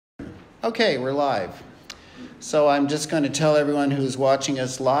Okay, we're live. So I'm just going to tell everyone who's watching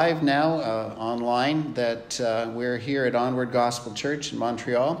us live now online that we're here at Onward Gospel Church in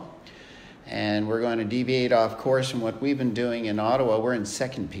Montreal. And we're going to deviate off course from what we've been doing in Ottawa. We're in 2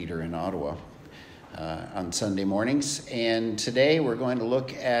 Peter in Ottawa on Sunday mornings. And today we're going to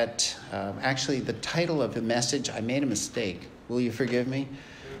look at, actually the title of the message, I made a mistake. Will you forgive me?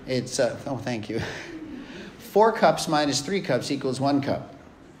 It's, thank you. 4 cups minus 3 cups equals 1 cup.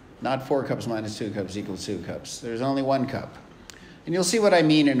 Not 4 cups minus 2 cups equals 2 cups. There's only 1 cup. And you'll see what I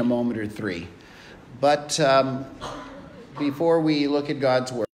mean in a moment or 3. But before we look at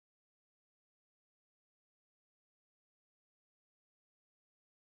God's Word,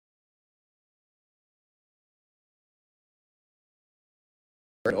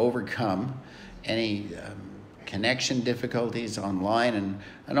 overcome any connection difficulties online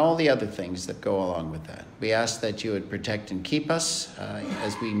and all the other things that go along with that. We ask that you would protect and keep us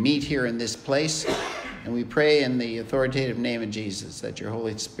as we meet here in this place, and we pray in the authoritative name of Jesus that your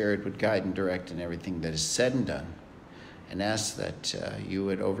Holy Spirit would guide and direct in everything that is said and done, and ask that you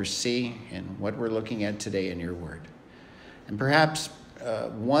would oversee in what we're looking at today in your word. And perhaps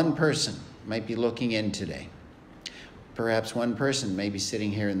one person might be looking in today. Perhaps one person may be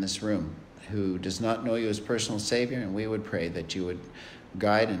sitting here in this room who does not know you as personal Savior, and we would pray that you would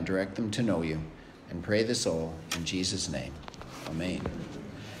guide and direct them to know you, and pray this all in Jesus' name. Amen.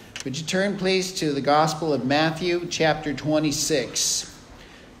 Would you turn, please, to the Gospel of Matthew, chapter 26.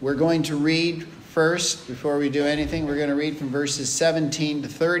 We're going to read first, before we do anything, we're going to read from verses 17 to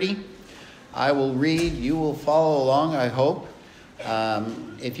 30. I will read. You will follow along, I hope.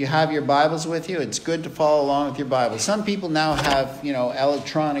 If you have your Bibles with you, it's good to follow along with your Bible. Some people now have,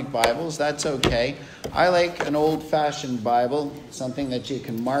 electronic Bibles. That's okay. I like an old-fashioned Bible, something that you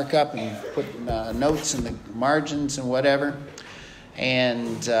can mark up and put notes in the margins and whatever.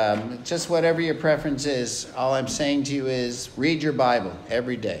 And just whatever your preference is, all I'm saying to you is read your Bible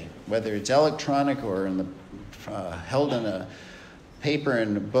every day, whether it's electronic or in the held in a paper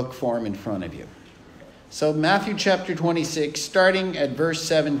and a book form in front of you. So Matthew chapter 26, starting at verse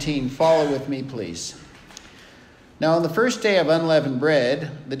 17, follow with me, please. Now on the first day of unleavened bread,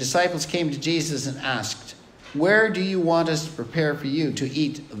 the disciples came to Jesus and asked, "Where do you want us to prepare for you to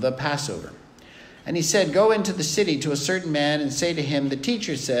eat the Passover?" And he said, "Go into the city to a certain man and say to him, 'The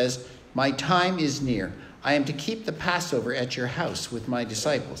teacher says, my time is near. I am to keep the Passover at your house with my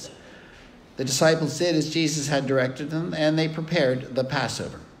disciples.' The disciples did as Jesus had directed them, and they prepared the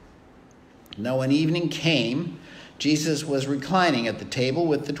Passover. Now when evening came, Jesus was reclining at the table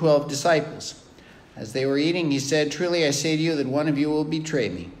with the 12 disciples. As they were eating, he said, 'Truly I say to you that one of you will betray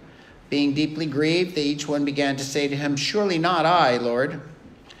me.' Being deeply grieved, they each one began to say to him, 'Surely not I, Lord.'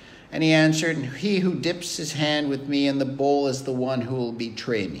 And he answered, 'He who dips his hand with me in the bowl is the one who will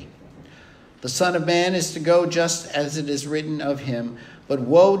betray me. The Son of Man is to go just as it is written of him. But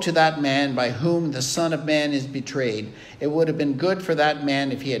woe to that man by whom the Son of Man is betrayed. It would have been good for that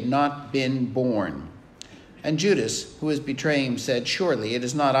man if he had not been born.' And Judas, who was betraying him, said, 'Surely it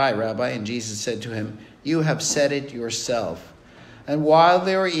is not I, Rabbi.' And Jesus said to him, 'You have said it yourself.' And while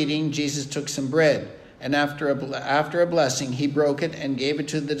they were eating, Jesus took some bread, and after a blessing, he broke it and gave it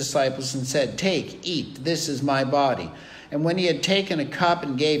to the disciples and said, 'Take, eat, this is my body.' And when he had taken a cup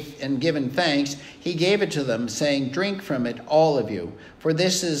and given thanks, he gave it to them, saying, 'Drink from it, all of you, for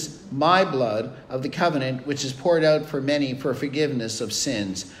this is my blood of the covenant, which is poured out for many for forgiveness of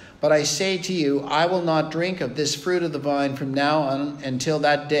sins. But I say to you, I will not drink of this fruit of the vine from now on until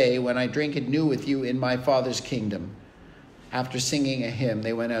that day when I drink it new with you in my Father's kingdom.' After singing a hymn,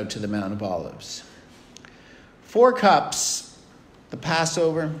 they went out to the Mount of Olives." 4 cups, the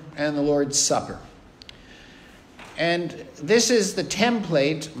Passover and the Lord's Supper. And this is the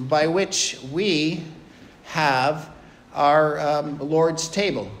template by which we have our Lord's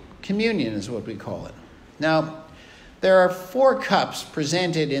table. Communion is what we call it. Now, there are 4 cups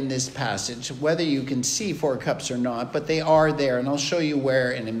presented in this passage, whether you can see 4 cups or not, but they are there, and I'll show you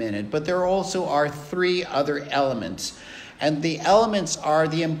where in a minute. But there also are 3 other elements. And the elements are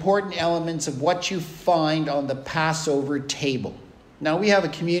the important elements of what you find on the Passover table. Now, we have a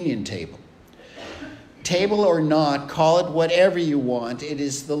communion table. Table or not, call it whatever you want, it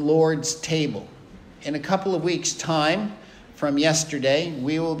is the Lord's table. In a couple of weeks' time from yesterday,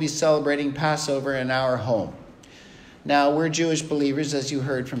 we will be celebrating Passover in our home. Now, we're Jewish believers, as you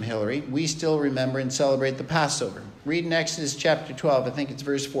heard from Hillary. We still remember and celebrate the Passover. Read in Exodus chapter 12, I think it's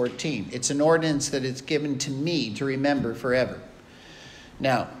verse 14. It's an ordinance that is given to me to remember forever.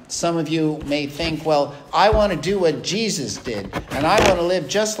 Now, some of you may think, well, I want to do what Jesus did, and I want to live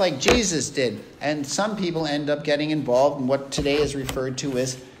just like Jesus did. And some people end up getting involved in what today is referred to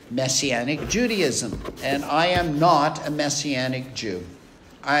as Messianic Judaism. And I am not a Messianic Jew.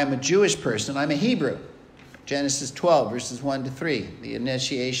 I am a Jewish person. I'm a Hebrew. Genesis 12, verses 1 to 3, the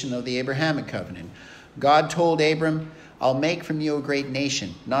initiation of the Abrahamic covenant. God told Abram, I'll make from you a great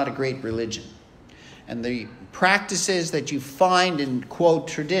nation, not a great religion. And the practices that you find in, quote,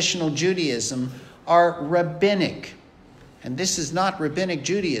 traditional Judaism are rabbinic. And this is not rabbinic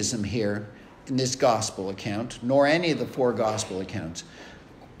Judaism here in this gospel account, nor any of the 4 gospel accounts.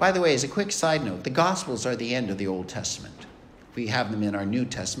 By the way, as a quick side note, the Gospels are the end of the Old Testament. We have them in our New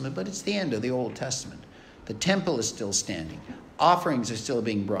Testament, but it's the end of the Old Testament. The temple is still standing. Offerings are still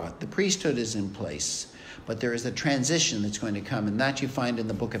being brought. The priesthood is in place. But there is a transition that's going to come, and that you find in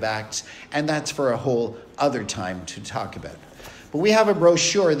the book of Acts, and that's for a whole other time to talk about. But we have a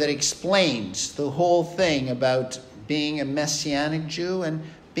brochure that explains the whole thing about being a Messianic Jew and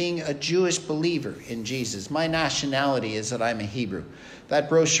being a Jewish believer in Jesus. My nationality is that I'm a Hebrew. That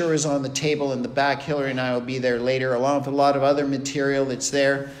brochure is on the table in the back. Hillary and I will be there later, along with a lot of other material that's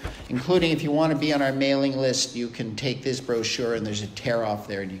there, including if you want to be on our mailing list, you can take this brochure and there's a tear off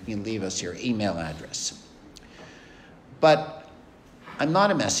there and you can leave us your email address. But I'm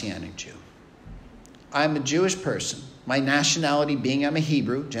not a Messianic Jew. I'm a Jewish person. My nationality being I'm a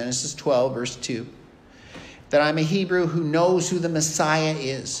Hebrew, Genesis 12, verse 2. That I'm a Hebrew who knows who the Messiah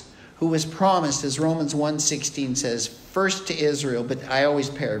is, who was promised, as Romans 1:16 says, first to Israel, but I always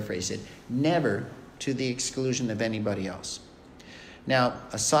paraphrase it, never to the exclusion of anybody else. Now,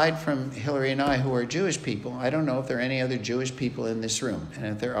 aside from Hillary and I, who are Jewish people, I don't know if there are any other Jewish people in this room. And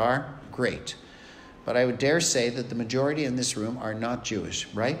if there are, great. But I would dare say that the majority in this room are not Jewish,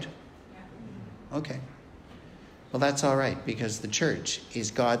 right? Okay. Well, that's all right, because the church is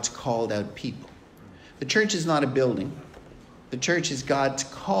God's called out people. The church is not a building. The church is God's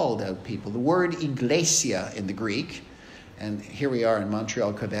called out people. The word iglesia in the Greek, and here we are in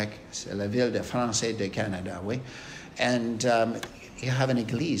Montreal, Quebec, c'est la ville de Français de Canada, oui? And you have an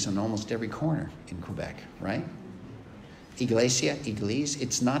église on almost every corner in Quebec, right? Iglesia, église,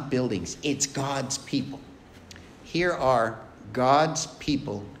 it's not buildings, it's God's people. Here are God's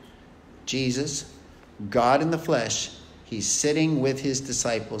people, Jesus, God in the flesh. He's sitting with his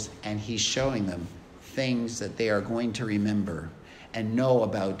disciples and he's showing them things that they are going to remember and know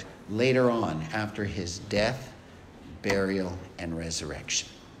about later on after his death, burial, and resurrection.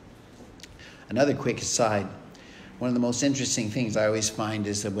 Another quick aside, one of the most interesting things I always find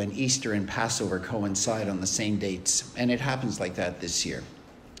is that when Easter and Passover coincide on the same dates, and it happens like that this year.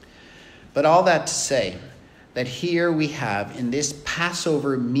 But all that to say that here we have in this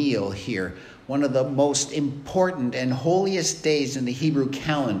Passover meal here, one of the most important and holiest days in the Hebrew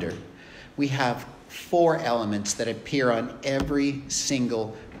calendar, we have 4 elements that appear on every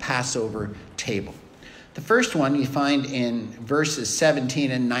single Passover table. The first one you find in verses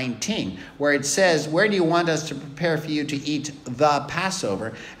 17 and 19, where it says, where do you want us to prepare for you to eat the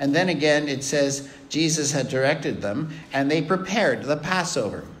Passover? And then again, it says, Jesus had directed them, and they prepared the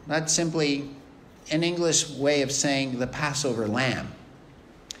Passover. That's simply an English way of saying the Passover lamb.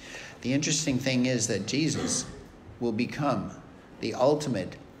 The interesting thing is that Jesus will become the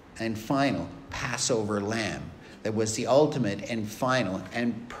ultimate and final Passover lamb that was the ultimate and final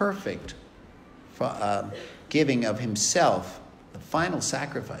and perfect giving of himself, the final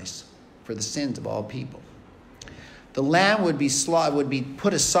sacrifice for the sins of all people. The lamb would be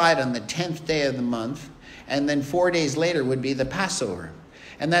put aside on the 10th day of the month, and then 4 days later would be the Passover.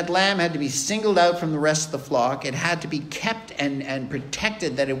 And that lamb had to be singled out from the rest of the flock. It had to be kept and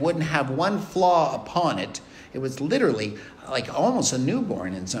protected that it wouldn't have one flaw upon it. It was literally like almost a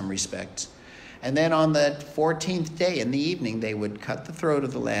newborn in some respects. And then on the 14th day in the evening, they would cut the throat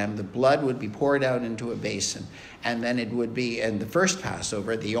of the lamb. The blood would be poured out into a basin. And then it would be, and the first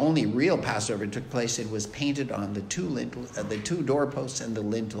Passover, the only real Passover took place, it was painted on the 2 doorposts and the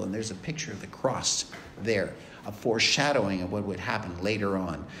lintel. And there's a picture of the cross there, a foreshadowing of what would happen later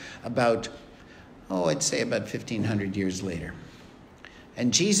on, about, I'd say about 1,500 years later.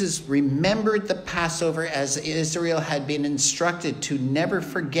 And Jesus remembered the Passover as Israel had been instructed to never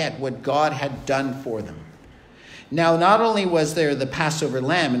forget what God had done for them. Now, not only was there the Passover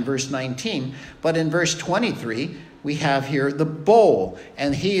lamb in verse 19, but in verse 23, we have here the bowl.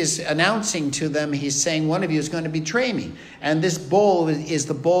 And he is announcing to them, he's saying, one of you is going to betray me. And this bowl is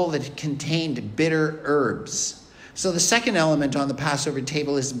the bowl that contained bitter herbs. So the second element on the Passover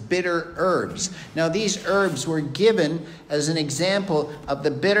table is bitter herbs. Now, these herbs were given as an example of the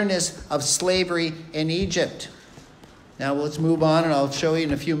bitterness of slavery in Egypt. Now let's move on, and I'll show you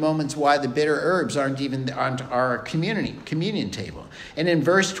in a few moments why the bitter herbs aren't our communion table. And in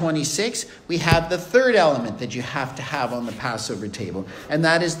verse 26, we have the third element that you have to have on the Passover table, and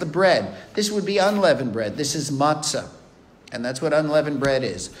that is the bread. This would be unleavened bread. This is matzah, and that's what unleavened bread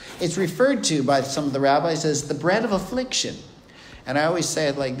is. It's referred to by some of the rabbis as the bread of affliction. And I always say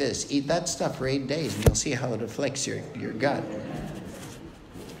it like this: eat that stuff for 8 days, and you'll see how it afflicts your gut.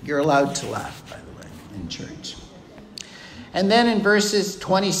 You're allowed to laugh, by the way, in church. And then in verses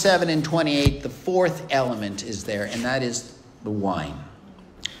 27 and 28, the fourth element is there, and that is the wine.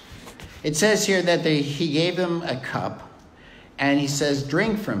 It says here that he gave them a cup, and he says,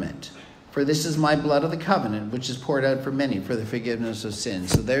 drink from it, for this is my blood of the covenant, which is poured out for many for the forgiveness of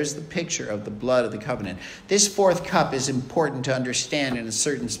sins. So there's the picture of the blood of the covenant. This fourth cup is important to understand in a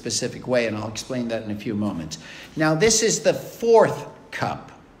certain specific way, and I'll explain that in a few moments. Now, this is the fourth cup.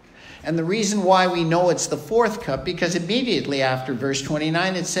 And the reason why we know it's the fourth cup, because immediately after verse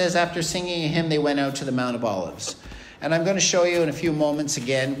 29, it says, after singing a hymn, they went out to the Mount of Olives. And I'm going to show you in a few moments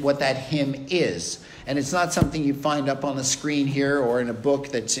again what that hymn is. And it's not something you find up on the screen here or in a book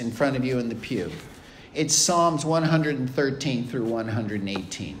that's in front of you in the pew. It's Psalms 113 through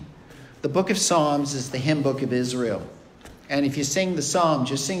 118. The book of Psalms is the hymn book of Israel. And if you sing the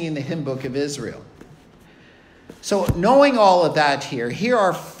Psalms, you're singing the hymn book of Israel. So knowing all of that here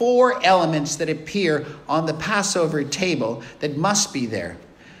are four elements that appear on the Passover table that must be there.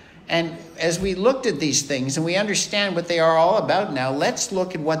 And as we looked at these things and we understand what they are all about now, let's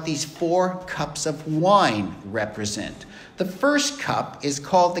look at what these 4 cups of wine represent. The first cup is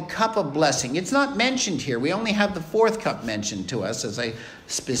called the cup of blessing. It's not mentioned here. We only have the 4th cup mentioned to us, as I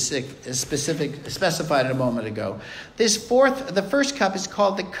specified a moment ago. The first cup is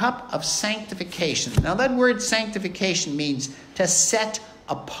called the cup of sanctification. Now that word sanctification means to set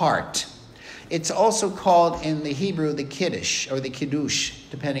apart. It's also called in the Hebrew the kiddush or the kiddush,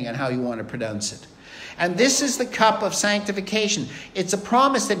 depending on how you want to pronounce it. And this is the cup of sanctification. It's a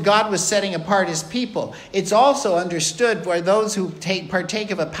promise that God was setting apart his people. It's also understood by those who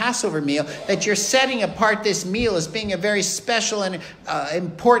partake of a Passover meal that you're setting apart this meal as being a very special and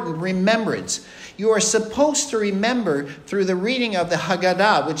important remembrance. You are supposed to remember through the reading of the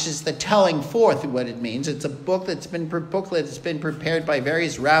Haggadah, which is the telling forth of what it means. It's a booklet that's been prepared by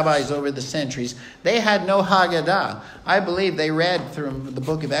various rabbis over the centuries. They had no Haggadah. I believe they read through the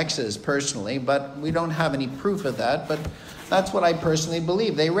book of Exodus personally, but we don't have any proof of that. But that's what I personally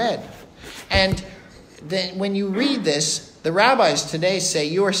believe they read. And then when you read this, the rabbis today say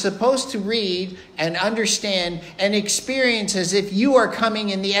you are supposed to read and understand and experience as if you are coming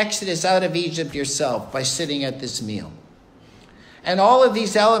in the Exodus out of Egypt yourself by sitting at this meal. And all of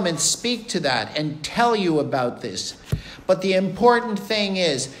these elements speak to that and tell you about this. But the important thing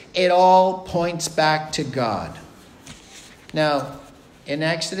is it all points back to God. Now, in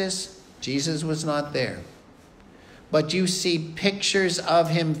Exodus, Jesus was not there. But you see pictures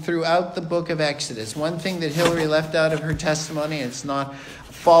of him throughout the book of Exodus. One thing that Hillary left out of her testimony, it's not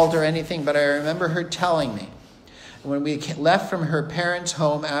a fault or anything, but I remember her telling me, when we left from her parents'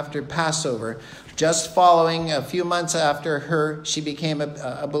 home after Passover, just following a few months after she became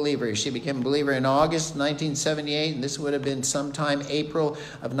a believer. She became a believer in August 1978, and this would have been sometime April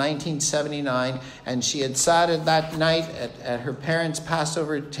of 1979. And she had sat at that night at her parents'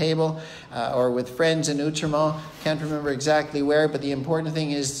 Passover table or with friends in Outremont. Can't remember exactly where, but the important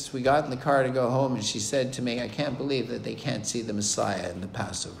thing is we got in the car to go home, and she said to me, I can't believe that they can't see the Messiah in the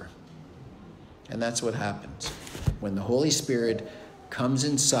Passover. And that's what happens. When the Holy Spirit comes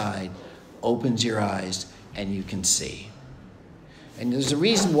inside, opens your eyes, and you can see. And there's a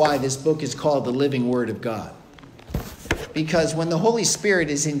reason why this book is called the Living Word of God. Because when the Holy Spirit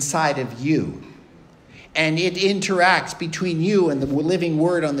is inside of you, and it interacts between you and the living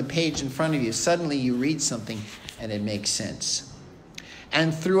word on the page in front of you, suddenly you read something and it makes sense.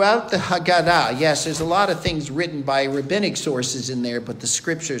 And throughout the Haggadah, yes, there's a lot of things written by rabbinic sources in there, but the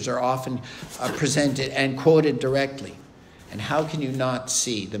scriptures are often presented and quoted directly. And how can you not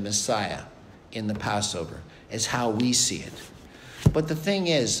see the Messiah in the Passover as how we see it? But the thing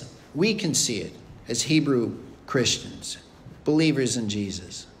is, we can see it as Hebrew Christians, believers in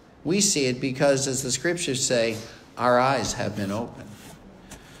Jesus. We see it because, as the scriptures say, our eyes have been opened.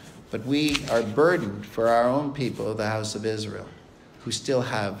 But we are burdened for our own people of the house of Israel, who still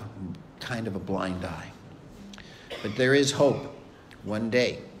have kind of a blind eye. But there is hope. One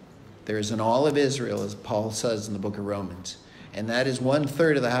day, there is an all of Israel, as Paul says in the book of Romans. And that is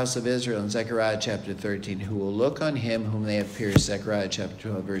 1/3 of the house of Israel in Zechariah chapter 13, who will look on him whom they have pierced, Zechariah chapter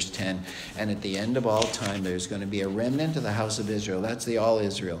 12, verse 10. And at the end of all time, there's going to be a remnant of the house of Israel. That's the all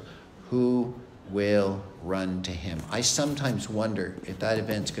Israel, who will run to him. I sometimes wonder if that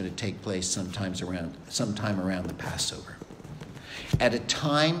event's going to take place sometime around the Passover. At a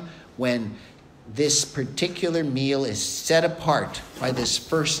time when this particular meal is set apart by this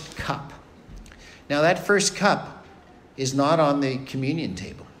first cup. Now that first cup is not on the communion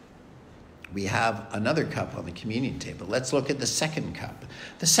table. We have another cup on the communion table. Let's look at the second cup.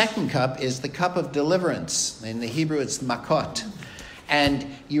 The second cup is the cup of deliverance. In the Hebrew, it's makot. And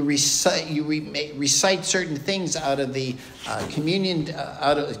you recite certain things out of the out of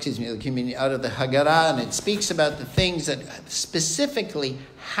the Haggadah, and it speaks about the things that specifically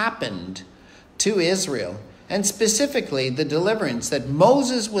happened to Israel, and specifically the deliverance that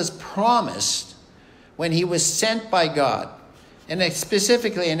Moses was promised when he was sent by God. And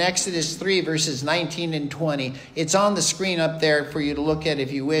specifically in Exodus 3, verses 19 and 20, it's on the screen up there for you to look at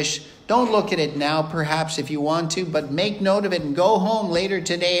if you wish. Don't look at it now, perhaps, if you want to, but make note of it and go home later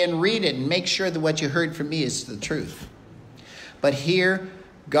today and read it and make sure that what you heard from me is the truth. But here,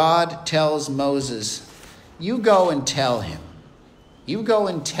 God tells Moses, you go and tell him. You go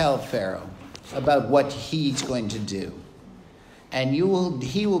and tell Pharaoh about what he's going to do. And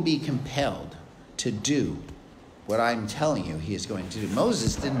he will be compelled to do what I'm telling you he is going to do.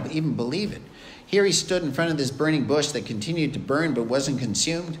 Moses didn't even believe it. Here he stood in front of this burning bush that continued to burn but wasn't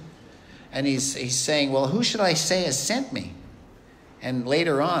consumed. And he's saying, well, who should I say has sent me? And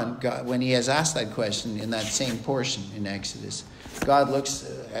later on, God, when he has asked that question in that same portion in Exodus, God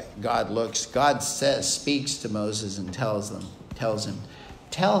speaks to Moses and tells him,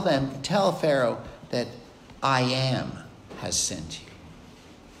 tell Pharaoh that I am has sent you.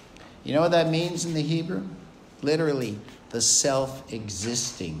 You know what that means in the Hebrew? Literally, the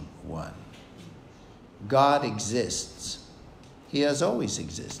self-existing one. God exists. He has always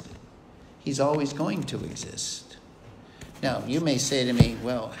existed. He's always going to exist. Now, you may say to me,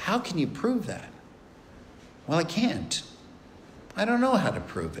 well, how can you prove that? Well, I can't. I don't know how to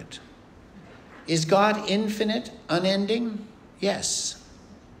prove it. Is God infinite, unending? Yes.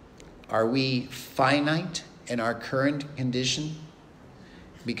 Are we finite in our current condition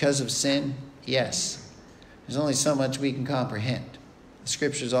because of sin? Yes. There's only so much we can comprehend. The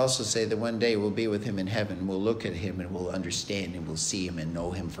scriptures also say that one day we'll be with him in heaven. We'll look at him and we'll understand and we'll see him and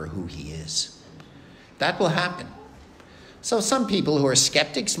know him for who he is. That will happen. So some people who are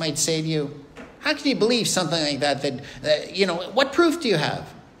skeptics might say to you, how can you believe something like that? What proof do you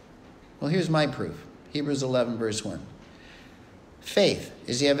have? Well, here's my proof. Hebrews 11, verse 1. Faith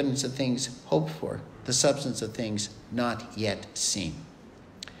is the evidence of things hoped for, the substance of things not yet seen.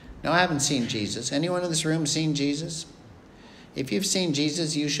 Now, I haven't seen Jesus. Anyone in this room seen Jesus? If you've seen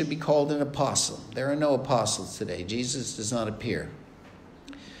Jesus, you should be called an apostle. There are no apostles today. Jesus does not appear.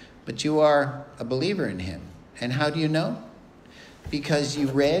 But you are a believer in him. And how do you know? Because you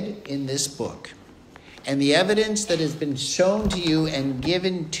read in this book. And the evidence that has been shown to you and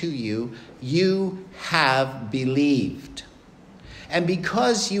given to you, you have believed. And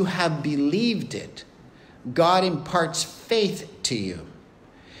because you have believed it, God imparts faith to you.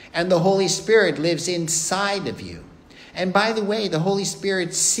 And the Holy Spirit lives inside of you. And by the way, the Holy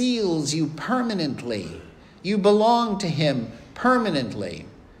Spirit seals you permanently. You belong to him permanently.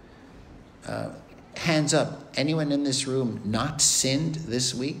 Hands up. Anyone in this room not sinned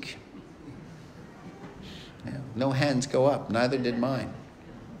this week? Yeah, no hands go up. Neither did mine.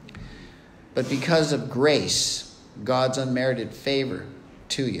 But because of grace, God's unmerited favor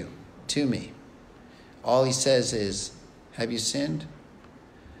to you, to me, all he says is, have you sinned?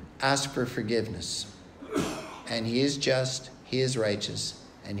 Ask for forgiveness. And he is just, he is righteous,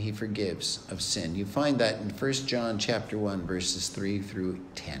 and he forgives of sin. You find that in 1 John chapter 1, verses 3 through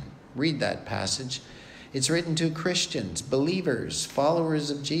 10. Read that passage. It's written to Christians, believers, followers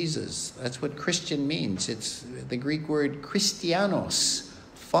of Jesus. That's what Christian means. It's the Greek word Christianos,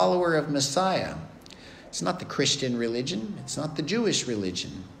 follower of Messiah. It's not the Christian religion. It's not the Jewish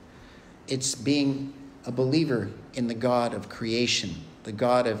religion. It's being a believer in the God of creation, the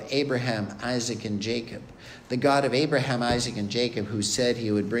God of Abraham, Isaac, and Jacob. The God of Abraham, Isaac, and Jacob, who said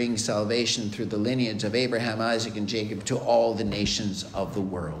he would bring salvation through the lineage of Abraham, Isaac, and Jacob to all the nations of the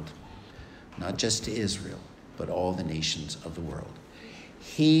world. Not just to Israel, but all the nations of the world.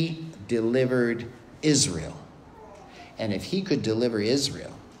 He delivered Israel. And if he could deliver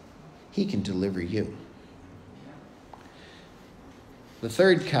Israel, he can deliver you. The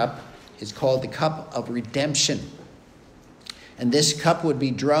third cup is called the cup of redemption. And this cup would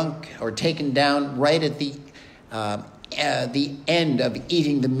be drunk or taken down right at the end of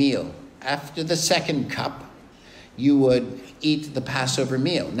eating the meal. After the second cup, you would eat the Passover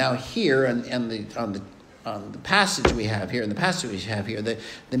meal. Now here on the passage we have here,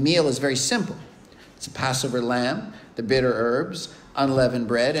 the meal is very simple. It's a Passover lamb, the bitter herbs, unleavened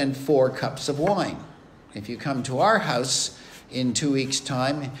bread, and 4 cups of wine. If you come to our house in 2 weeks'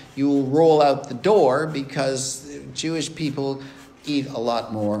 time, you will roll out the door because Jewish people eat a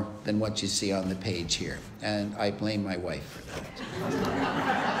lot more than what you see on the page here. And I blame my wife for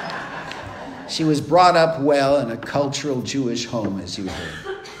that. She was brought up well in a cultural Jewish home, as you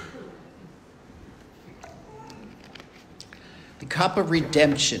heard. The cup of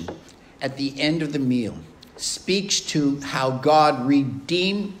redemption at the end of the meal speaks to how God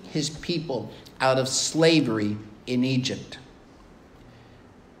redeemed his people out of slavery in Egypt.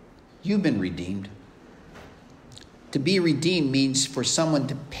 You've been redeemed. To be redeemed means for someone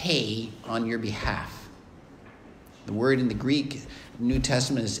to pay on your behalf. The word in the Greek New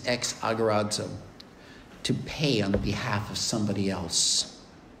Testament is ex agorazo, to pay on the behalf of somebody else.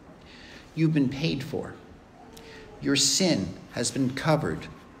 You've been paid for. Your sin has been covered,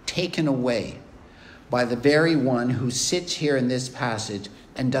 taken away by the very one who sits here in this passage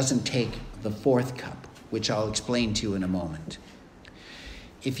and doesn't take the 4th cup, which I'll explain to you in a moment.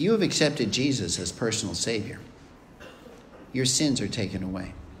 If you have accepted Jesus as personal Savior, your sins are taken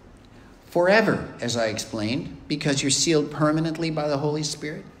away. Forever, as I explained, because you're sealed permanently by the Holy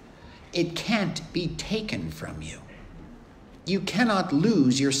Spirit. It can't be taken from you. You cannot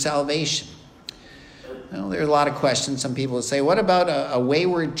lose your salvation. Well, there are a lot of questions. Some people will say, what about a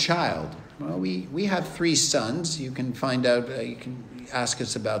wayward child? Well, we have 3 sons. You can find out, you can ask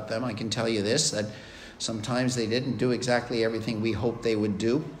us about them. I can tell you this, that sometimes they didn't do exactly everything we hoped they would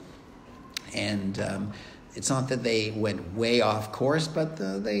do. And it's not that they went way off course, but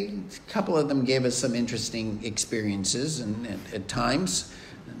a couple of them gave us some interesting experiences and at times.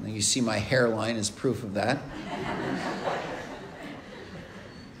 And you see my hairline as proof of that.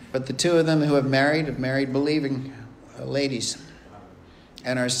 But the 2 of them who have married believing ladies.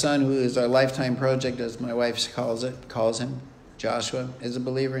 And our son, who is our lifetime project, as my wife calls him, Joshua, is a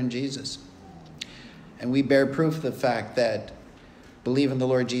believer in Jesus. And we bear proof of the fact that believe in the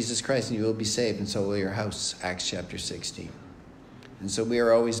Lord Jesus Christ and you will be saved, and so will your house, Acts chapter 16. And so we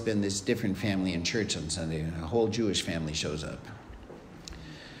are always been this different family in church on Sunday, and a whole Jewish family shows up.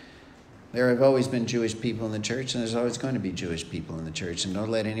 There have always been Jewish people in the church, and there's always going to be Jewish people in the church, and don't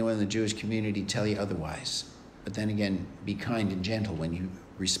let anyone in the Jewish community tell you otherwise. But then again, be kind and gentle when you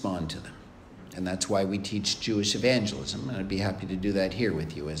respond to them. And that's why we teach Jewish evangelism, and I'd be happy to do that here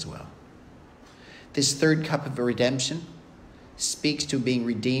with you as well. This 3rd cup of redemption speaks to being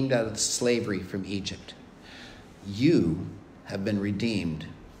redeemed out of slavery from Egypt. You have been redeemed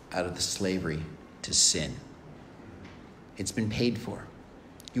out of the slavery to sin. It's been paid for.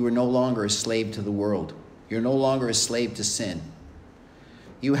 You are no longer a slave to the world. You're no longer a slave to sin.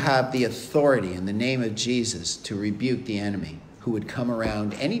 You have the authority in the name of Jesus to rebuke the enemy who would come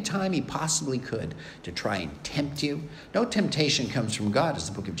around anytime he possibly could to try and tempt you. No temptation comes from God, as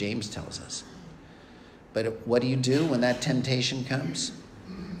the book of James tells us. But what do you do when that temptation comes?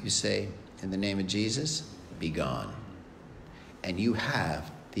 You say, in the name of Jesus, be gone. And you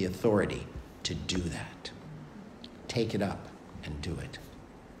have the authority to do that. Take it up and do it.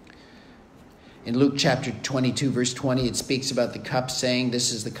 In Luke chapter 22, verse 20, it speaks about the cup, saying,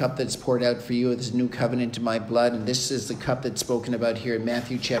 this is the cup that's poured out for you, this new covenant in my blood. And this is the cup that's spoken about here in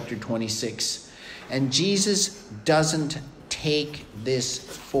Matthew chapter 26. And Jesus doesn't take this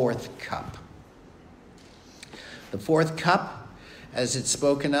 4th cup. The 4th cup, as it's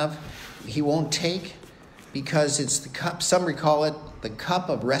spoken of, he won't take because it's the cup, some recall it, the cup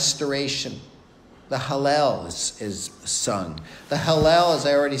of restoration. The Hallel is sung. The Hallel, as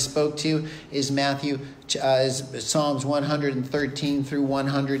I already spoke to you, is Psalms 113 through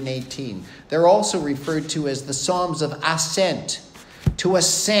 118. They're also referred to as the Psalms of ascent, to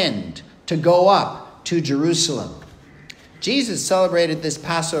ascend, to go up to Jerusalem. Jesus celebrated this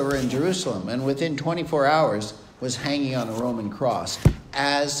Passover in Jerusalem, and within 24 hours was hanging on a Roman cross,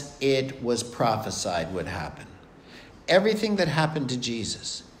 as it was prophesied would happen. Everything that happened to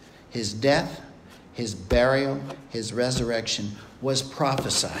Jesus, his death, his burial, his resurrection, was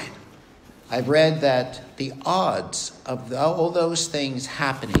prophesied. I've read that the odds of all those things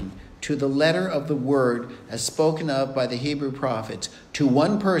happening to the letter of the word as spoken of by the Hebrew prophets to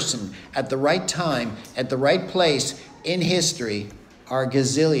one person at the right time, at the right place in history are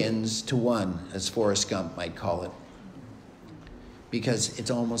gazillions to one, as Forrest Gump might call it. Because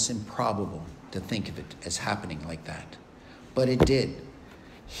it's almost improbable to think of it as happening like that. But it did.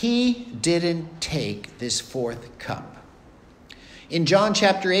 He didn't take this 4th cup. In John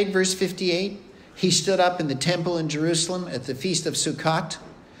chapter 8, verse 58, he stood up in the temple in Jerusalem at the Feast of Sukkot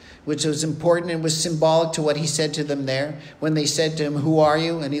which was important and was symbolic to what he said to them there. When they said to him, "Who are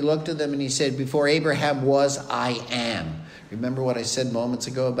you?" And he looked at them and he said, "Before Abraham was, I am." Remember what I said moments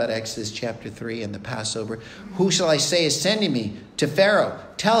ago about Exodus chapter 3 and the Passover? "Who shall I say is sending me to Pharaoh?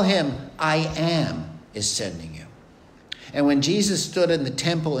 Tell him, I am is sending you." And when Jesus stood in the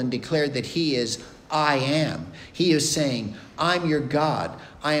temple and declared that he is I am, he is saying, "I'm your God.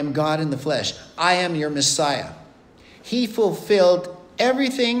 I am God in the flesh. I am your Messiah." He fulfilled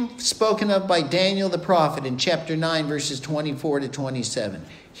everything spoken of by Daniel the prophet in chapter 9, verses 24 to 27.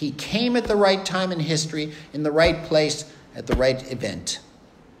 He came at the right time in history, in the right place, at the right event.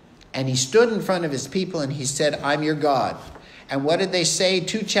 And he stood in front of his people and he said, "I'm your God." And what did they say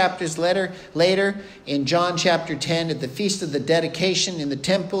 2 chapters later in John chapter 10 at the Feast of the Dedication in the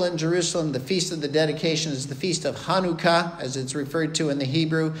temple in Jerusalem? The Feast of the Dedication is the Feast of Hanukkah, as it's referred to in the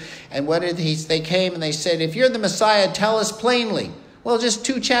Hebrew. And what did they came and they said, "If you're the Messiah, tell us plainly." Well, just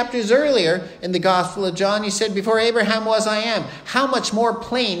 2 chapters earlier in the Gospel of John, he said, "Before Abraham was, I am." How much more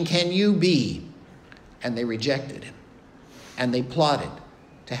plain can you be? And they rejected him. And they plotted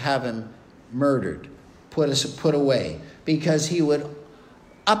to have him murdered, put away, because he would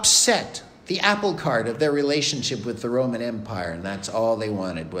upset the apple cart of their relationship with the Roman Empire. And that's all they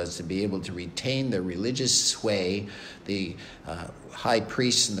wanted, was to be able to retain their religious sway, the high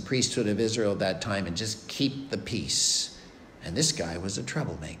priests and the priesthood of Israel at that time, and just keep the peace. And this guy was a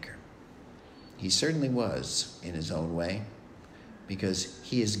troublemaker. He certainly was in his own way, because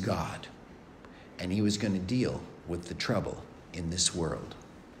he is God. And he was going to deal with the trouble in this world,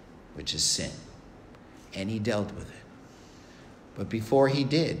 which is sin. And he dealt with it. But before he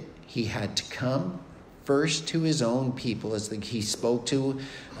did, he had to come first to his own people, as he spoke to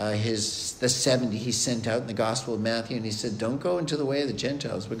the 70 he sent out in the Gospel of Matthew, and he said, "Don't go into the way of the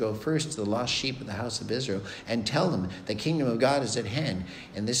Gentiles, but go first to the lost sheep of the house of Israel and tell them the kingdom of God is at hand."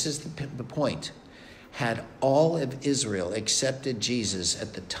 And this is the point. Had all of Israel accepted Jesus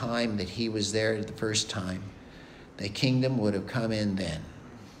at the time that he was there at the first time, the kingdom would have come in then.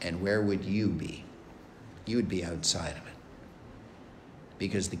 And where would you be? You would be outside of it,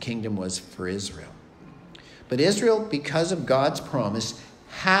 because the kingdom was for Israel. But Israel, because of God's promise,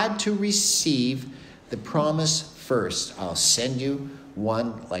 had to receive the promise first. "I'll send you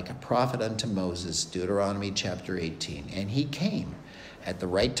one like a prophet unto Moses," Deuteronomy chapter 18. And he came at the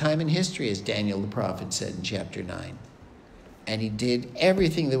right time in history, as Daniel the prophet said in chapter 9. And he did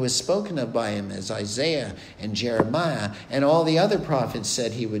everything that was spoken of by him, as Isaiah and Jeremiah and all the other prophets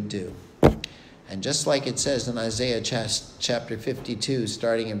said he would do. And just like it says in Isaiah chapter 52,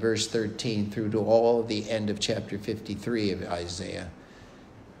 starting in verse 13, through to all the end of chapter 53 of Isaiah,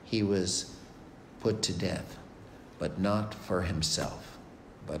 he was put to death, but not for himself,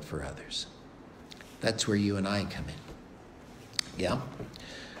 but for others. That's where you and I come in. Yeah,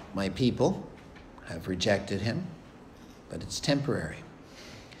 my people have rejected him, but it's temporary.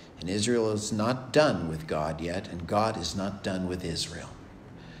 And Israel is not done with God yet, and God is not done with Israel.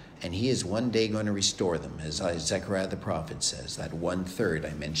 And he is one day going to restore them, as Zechariah the prophet says, that 1/3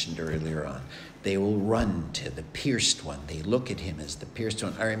 I mentioned earlier on. They will run to the pierced one. They look at him as the pierced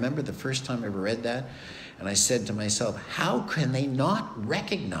one. I remember the first time I ever read that, and I said to myself, how can they not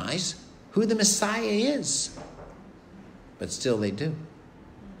recognize who the Messiah is? But still they do,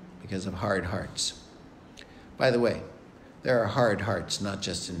 because of hard hearts. By the way, there are hard hearts not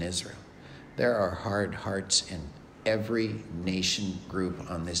just in Israel. There are hard hearts in every nation group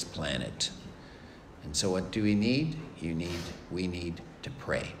on this planet. And so what do we need? We need to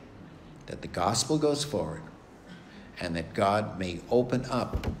pray that the gospel goes forward and that God may open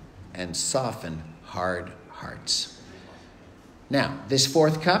up and soften hard hearts. Now, this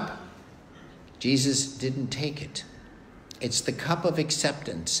 4th cup, Jesus didn't take it. It's the cup of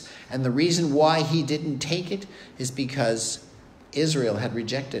acceptance. And the reason why he didn't take it is because Israel had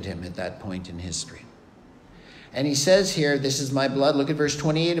rejected him at that point in history. And he says here, "This is my blood." Look at verse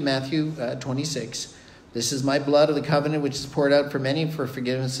 28 of Matthew 26. "This is my blood of the covenant, which is poured out for many for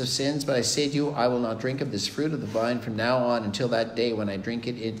forgiveness of sins. But I say to you, I will not drink of this fruit of the vine from now on until that day when I drink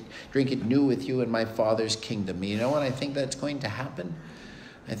it new with you in my Father's kingdom." You know when I think that's going to happen?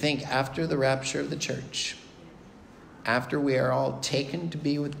 I think after the rapture of the church, after we are all taken to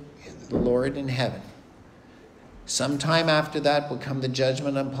be with the Lord in heaven, sometime after that will come the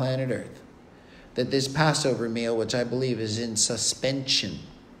judgment on planet Earth. That this Passover meal, which I believe is in suspension,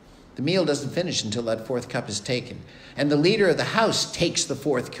 the meal doesn't finish until that 4th cup is taken. And the leader of the house takes the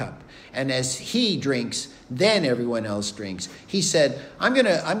 4th cup. And as he drinks, then everyone else drinks. He said, I'm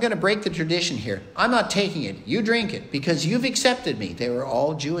gonna break the tradition here. I'm not taking it. You drink it because you've accepted me. They were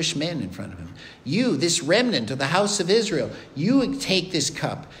all Jewish men in front of him. You, this remnant of the house of Israel, you take this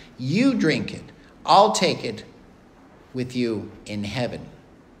cup. You drink it. I'll take it with you in heaven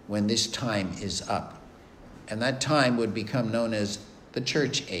when this time is up. And that time would become known as the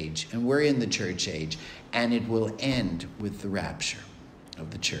church age. And we're in the church age. And it will end with the rapture of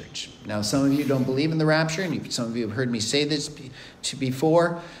the church. Now, some of you don't believe in the rapture, and some of you have heard me say this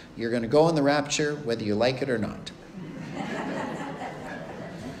before. You're going to go in the rapture whether you like it or not.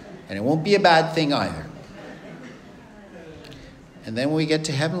 And it won't be a bad thing either. And then when we get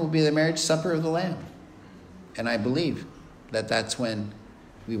to heaven, we'll be the marriage supper of the Lamb. And I believe that that's when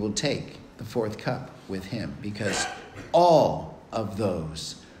we will take the fourth cup with him, because all of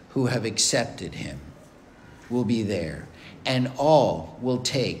those who have accepted him will be there, and all will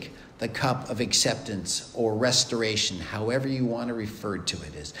take the cup of acceptance or restoration, however you want to refer to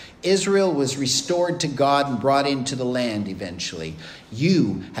it as. Israel was restored to God and brought into the land eventually.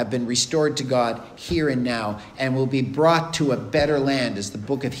 You have been restored to God here and now and will be brought to a better land, as the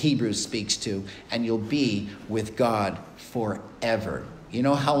book of Hebrews speaks to, and you'll be with God forever. You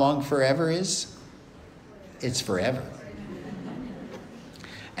know how long forever is? It's forever.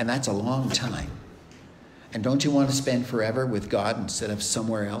 And that's a long time. And don't you want to spend forever with God instead of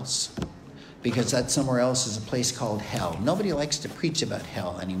somewhere else? Because that somewhere else is a place called hell. Nobody likes to preach about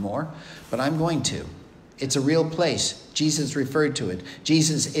hell anymore, but I'm going to. It's a real place. Jesus referred to it.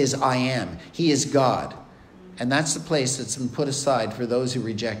 Jesus is I am. He is God. And that's the place that's been put aside for those who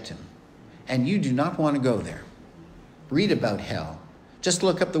reject him. And you do not want to go there. Read about hell. Just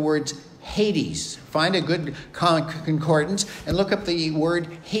look up the words Hades. Find a good concordance and look up the word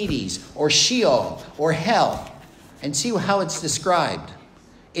Hades or Sheol or hell and see how it's described.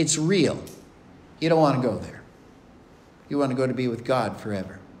 It's real. You don't want to go there. You want to go to be with God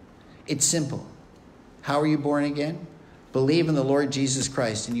forever. It's simple. How are you born again? Believe in the Lord Jesus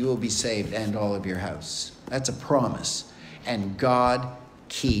Christ and you will be saved, and all of your house. That's a promise. And God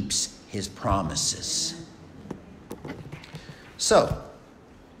keeps his promises. So,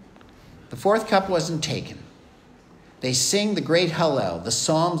 the fourth cup wasn't taken. They sing the great Hallel, the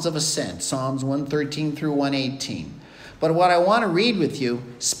Psalms of Ascent, Psalms 113 through 118. But what I want to read with you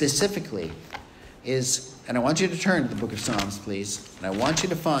specifically is, and I want you to turn to the book of Psalms, please, and I want you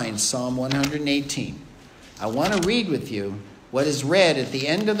to find Psalm 118. I want to read with you what is read at the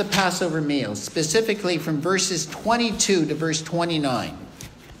end of the Passover meal, specifically from verses 22 to verse 29.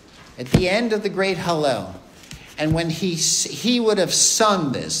 At the end of the great Hallel. And when he would have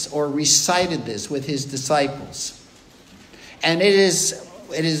sung this or recited this with his disciples. And it is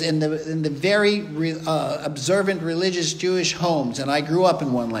in the very observant religious Jewish homes, and I grew up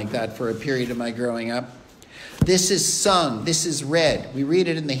in one like that for a period of my growing up. This is sung, this is read. We read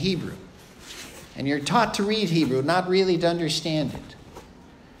it in the Hebrew. And you're taught to read Hebrew, not really to understand it.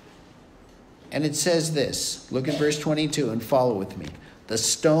 And it says this, look at verse 22 and follow with me. The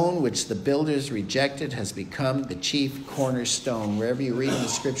stone which the builders rejected has become the chief cornerstone. Wherever you read in the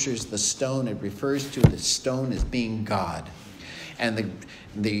scriptures the stone, it refers to the stone as being God. And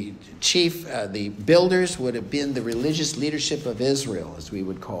the builders would have been the religious leadership of Israel, as we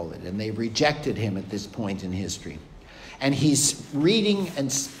would call it. And they rejected him at this point in history. And he's reading and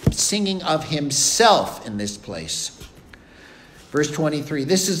singing of himself in this place. Verse 23,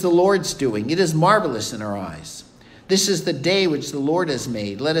 this is the Lord's doing. It is marvelous in our eyes. This is the day which the Lord has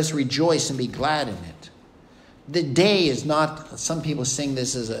made. Let us rejoice and be glad in it. The day is not, some people sing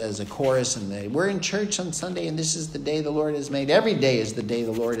this as a chorus, and we're in church on Sunday and this is the day the Lord has made. Every day is the day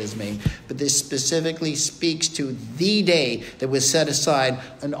the Lord has made. But this specifically speaks to the day that was set aside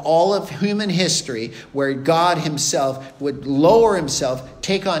in all of human history, where God himself would lower himself,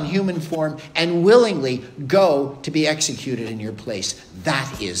 take on human form, and willingly go to be executed in your place.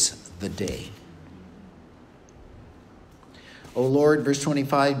 That is the day. O Lord, verse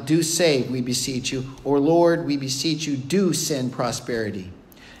 25, do save, we beseech you. O Lord, we beseech you, do send prosperity.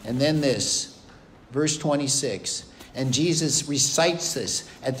 And then this, verse 26. And Jesus recites this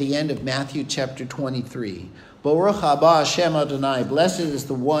at the end of Matthew chapter 23. Baruch haba Hashem Adonai, blessed is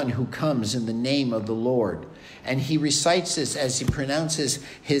the one who comes in the name of the Lord. And he recites this as he pronounces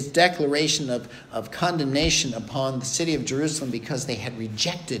his declaration of condemnation upon the city of Jerusalem because they had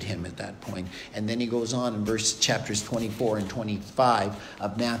rejected him at that point. And then he goes on in chapters 24 and 25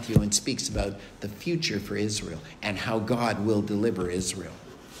 of Matthew and speaks about the future for Israel and how God will deliver Israel.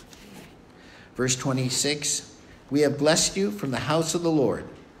 Verse 26, we have blessed you from the house of the Lord.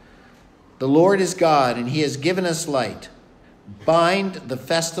 The Lord is God, and he has given us light. Bind the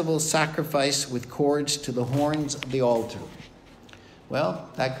festival sacrifice with cords to the horns of the altar. Well,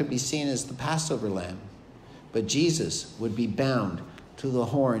 that could be seen as the Passover lamb. But Jesus would be bound to the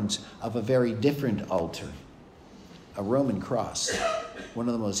horns of a very different altar, a Roman cross. one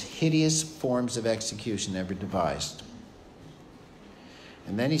of the most hideous forms of execution ever devised.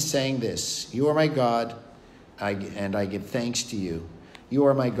 And then he's saying this, "You are my God, and I give thanks to you. You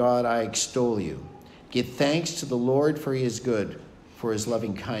are my God, I extol you. Give thanks to the Lord, for he is good, for his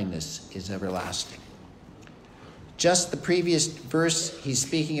loving kindness is everlasting." Just the previous verse, he's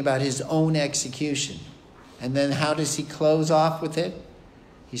speaking about his own execution. And then how does he close off with it?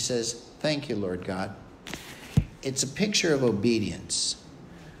 He says, "Thank you, Lord God." It's a picture of obedience.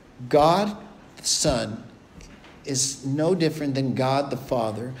 God the Son is no different than God the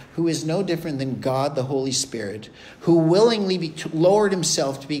Father, who is no different than God the Holy Spirit, who willingly lowered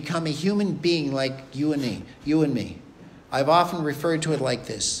himself to become a human being like you and me. I've often referred to it like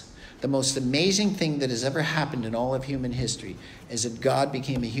this. The most amazing thing that has ever happened in all of human history is that God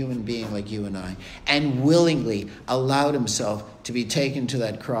became a human being like you and I, and willingly allowed himself to be taken to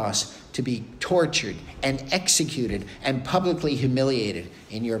that cross, to be tortured and executed and publicly humiliated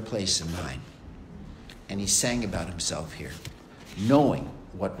in your place and mine. And he sang about himself here, knowing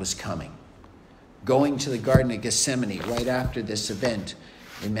what was coming. Going to the Garden of Gethsemane right after this event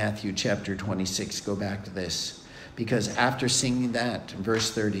in Matthew chapter 26. Go back to this. Because after singing that, in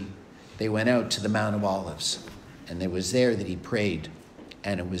verse 30, they went out to the Mount of Olives. And it was there that he prayed.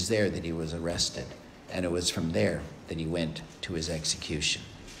 And it was there that he was arrested. And it was from there that he went to his execution.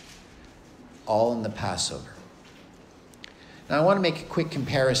 All in the Passover. Now I want to make a quick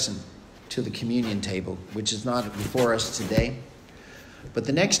comparison to the communion table, which is not before us today. But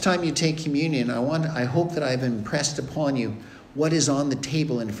the next time you take communion, I hope that I've impressed upon you what is on the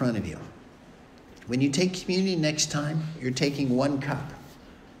table in front of you. When you take communion next time, you're taking one cup.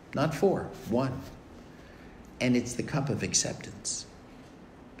 Not four, one. And it's the cup of acceptance.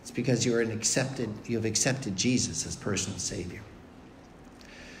 It's because you have accepted Jesus as personal Savior.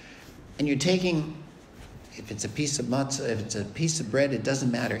 And you're taking, if it's a piece of matzah, if it's a piece of bread, it doesn't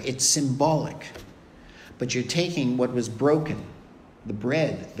matter. It's symbolic. But you're taking what was broken, the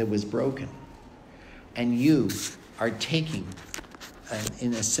bread that was broken, and you are taking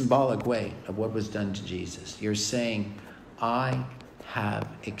in a symbolic way of what was done to Jesus. You're saying, I have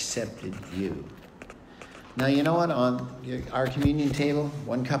accepted you. Now, you know what? On our communion table,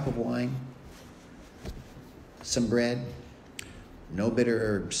 1 cup of wine, some bread, no bitter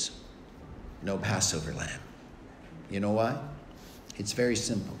herbs, no Passover lamb. You know why? It's very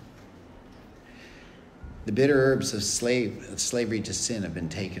simple. The bitter herbs of slavery to sin have been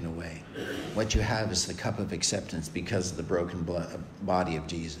taken away. What you have is the cup of acceptance because of the broken body of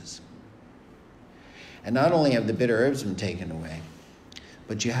Jesus. And not only have the bitter herbs been taken away,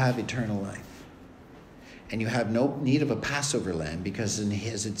 but you have eternal life. And you have no need of a Passover lamb because,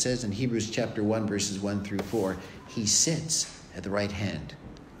 as it says in Hebrews chapter 1, verses 1 through 4, he sits at the right hand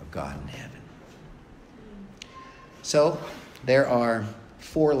of God in heaven. So there are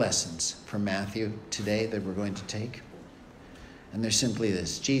 4 lessons from Matthew today that we're going to take. And they're simply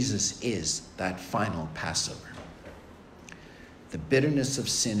this. Jesus is that final Passover. The bitterness of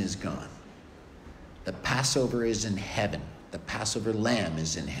sin is gone. The Passover is in heaven. The Passover lamb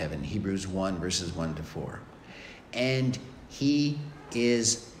is in heaven. Hebrews 1, verses 1 to 4. And he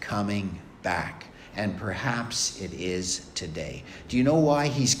is coming back. And perhaps it is today. Do you know why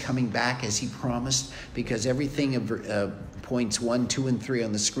he's coming back as he promised? Because everything of points 1, 2, and 3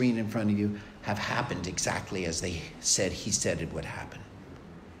 on the screen in front of you have happened exactly as he said it would happen.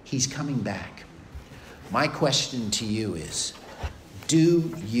 He's coming back. My question to you is,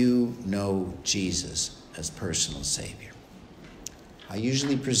 do you know Jesus as personal Savior? I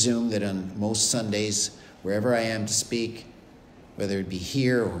usually presume that on most Sundays, wherever I am to speak, whether it be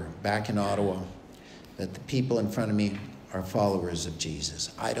here or back in Ottawa, that the people in front of me are followers of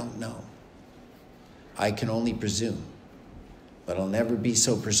Jesus. I don't know. I can only presume. But I'll never be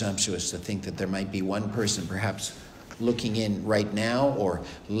so presumptuous to think that there might be one person perhaps looking in right now or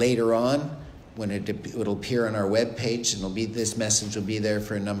later on when it'll appear on our webpage, and this message will be there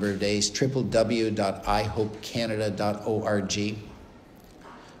for a number of days, www.ihopecanada.org,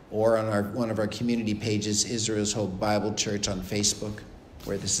 or on one of our community pages, Israel's Hope Bible Church on Facebook,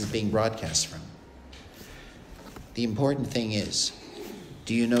 where this is being broadcast from. The important thing is,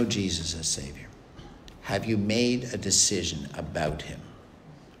 do you know Jesus as Savior? Have you made a decision about him?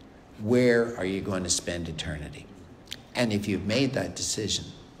 Where are you going to spend eternity? And if you've made that decision,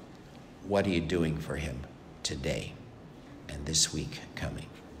 what are you doing for him today and this week coming?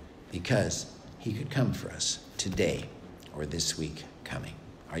 Because he could come for us today or this week coming.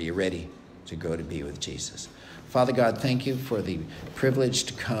 Are you ready to go to be with Jesus? Father God, thank you for the privilege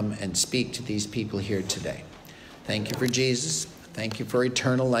to come and speak to these people here today. Thank you for Jesus. Thank you for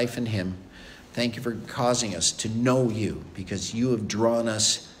eternal life in him. Thank you for causing us to know you because you have drawn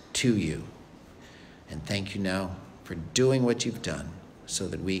us to you. And thank you now for doing what you've done so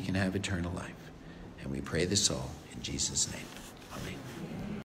that we can have eternal life. And we pray this all in Jesus' name. Amen.